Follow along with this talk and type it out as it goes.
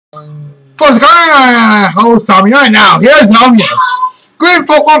First host Tommy right now. Here's Tommy. Great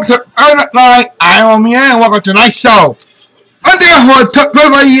folk, welcome to Nightline. I'm Tommy and welcome to tonight's show. Undertaker took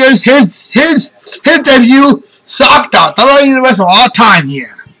 25 years. His debut sucked out. The best of all time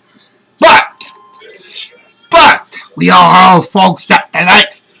here. But we all folks that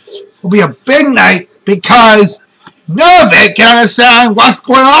tonight will be a big night because none of it can understand what's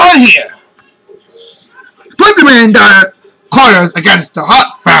going on here. Put them in the quarters against the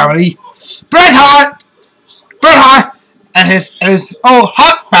Hart family. Bret Hart and his old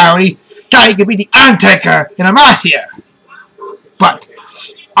Hart family trying to beat the Undertaker in a match here. But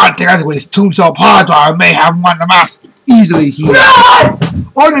Undertaker with his tombstone power may have won the match easily here.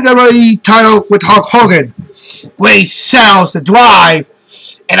 On the WWE title with Hulk Hogan, where he sells the drive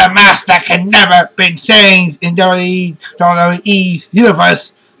in a match that can never been changed in WWE's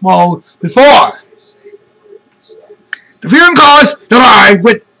universe mode before. The feeling cause the drive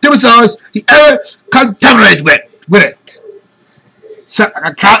with superstars he ever contaminated with it. So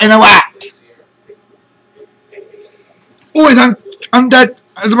a cat in a whack. Always on that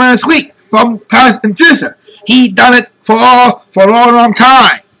as a man squeak from past and future. He done it for a long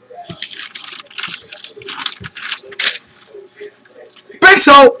time. Big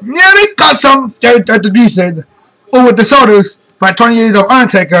Show nearly got some distribution over the shoulders by 20 years of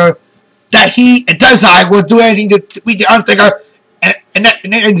Undertaker that he and Desai will do anything to beat the Undertaker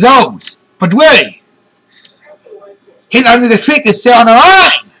and zones. But really, his under the streak is still on the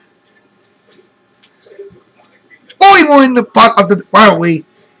line. Only won the part of the rivalry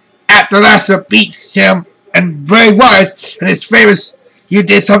after Lesnar beats him and Bray Wyatt and his famous "You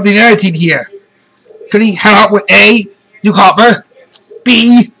did something editing here." Could he help with A, Luke Harper,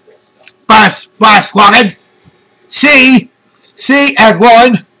 B, Bass Squadron, C, Ed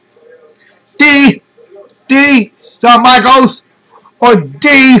Warren, D, Shawn Michaels, or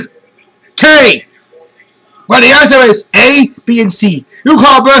D, K? Well, the answer is A, B, and C. Luke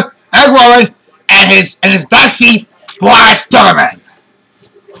Harper, Ed Warren, and his backseat Braun Strowman.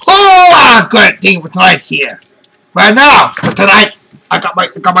 Oh, good thing for tonight here. But now, for tonight, I got my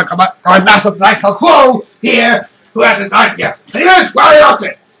massive nice crew here who has a nightmare. And here's Roddy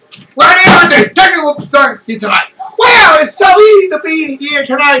Upton. Roddy Upton, take it with me tonight. Well, it's so easy to be here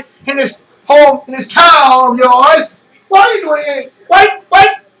tonight in this home, in this town of yours. What are you doing here?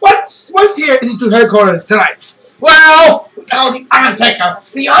 What's here in the headquarters tonight? Well, now the Undertaker,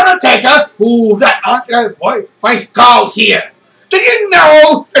 who that Undertaker, my God here. Did you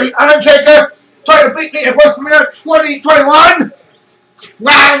know that the Undertaker tried to beat me at WrestleMania 2021?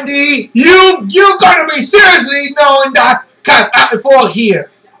 Randy, you gotta be seriously knowing that kind of before here.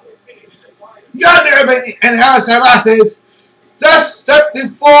 The Undertaker and House of Masses just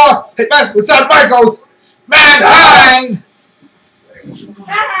before his match with Shawn Michaels, Mankind.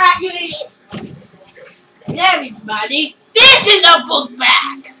 Everybody, this is a book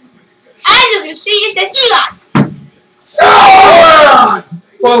bag. As you can see, it says Elon. Oh,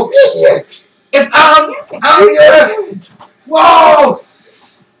 folks, if I'm here, whoa!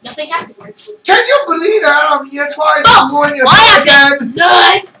 Nothing happened. Can you believe that I'm here twice? Oh, going your what again?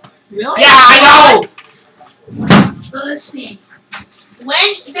 None. Really? Yeah, I know. So let's see.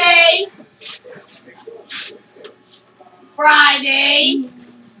 Wednesday, Friday,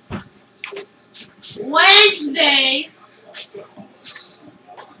 Wednesday.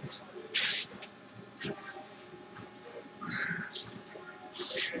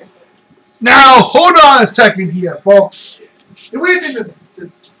 Now, hold on a second here, folks. The reason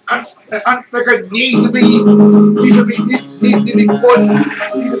the Undertaker needs to be put in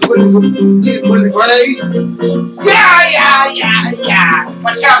the grave. Yeah.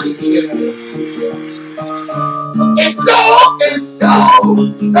 But tell me here. It's so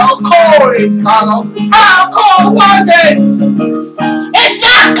cold in Chicago. How cold was it? It's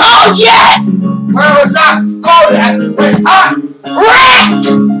not cold yet. Well, it's not cold yet, but it's hot. Right.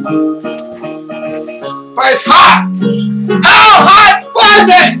 But it's hot. How hot was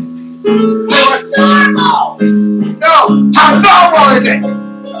it? It's normal. No, how normal is it?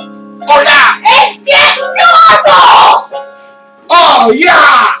 Oh yeah. It's just normal. Oh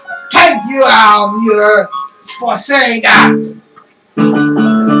yeah. Thank you, Al Mueller, for saying that.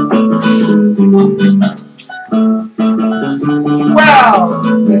 Well,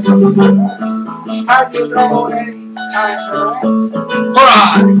 have you known any time tonight? Hold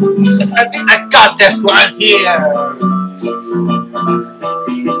on. I think I got this one here.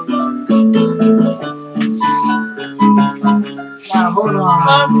 Now hold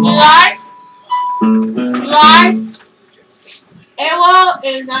on. Live. Arrow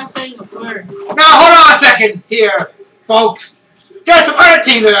is not saying a word. Now hold on a second here, folks. There's some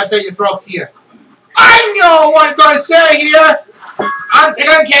Undertaker I say you broke here. I know what I'm going to say here.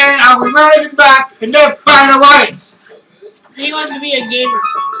 Undertaker can, I'll be running back in their final lines. He wants to be a gamer.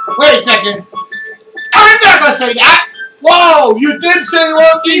 Wait a second. I'm not going to say that. Whoa, you did say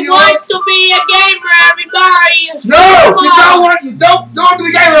one thing. He wants to be a gamer, everybody. No, you don't want. You don't be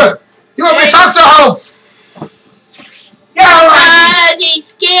the gamer. You want me to talk to the host. Yeah, he's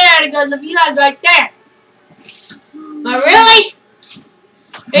scared because the Milan's right there. But really?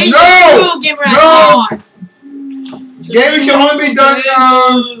 He's a true gamer at heart. Gaming can only be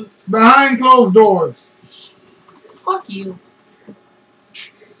done behind closed doors. Fuck you.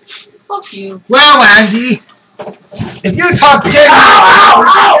 Fuck you. Well, Andy, if you talk to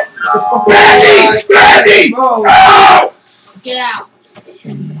Randy! Oh. Get out.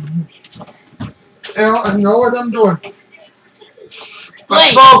 I know what I'm doing.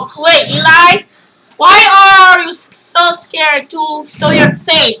 Wait, folks, wait, Eli. Why are you so scared to show your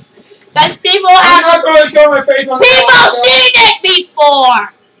face? Because people I'm have not going to show my face on people seen it before.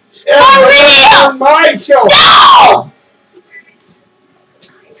 Yeah, For real. on my show. No.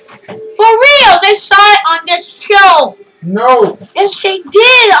 For real, they saw it on this show. No. Yes, they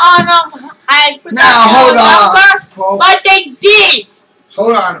did on I forgot Now, hold on, folks. but they did.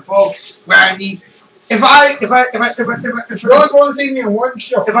 Hold on, folks. Randy, if You always want to see me in one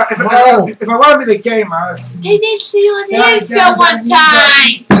show. if I want to be the gamer, They did see you on the show one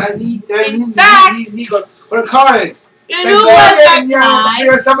time. I need what a card. You Then knew go what ahead that and time.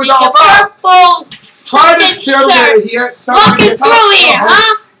 here's something With all the about. purple Try to fucking chill shirt. here. Walking through here,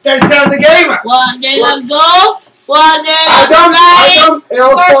 huh? Then tell the gamer. Was it a gold? Was it I a don't. It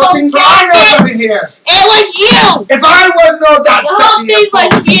was purple fucking So I know jacket? something here. It was you. If I wasn't know that The whole thing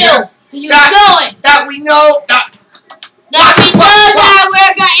was you. You know it. that we know that That we know that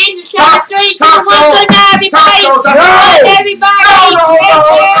we're going in the Talk- chapter 3 to talk look so- at everybody. talk so- Let everybody.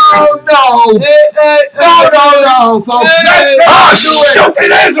 No, folks. Oh, shoot,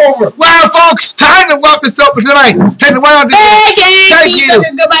 it is over. Well, folks, time to wrap this up for tonight. Time to wrap this up. Thank you.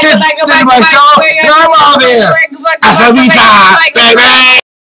 Goodbye. This is my show. Come on here. Hasta la vista, baby.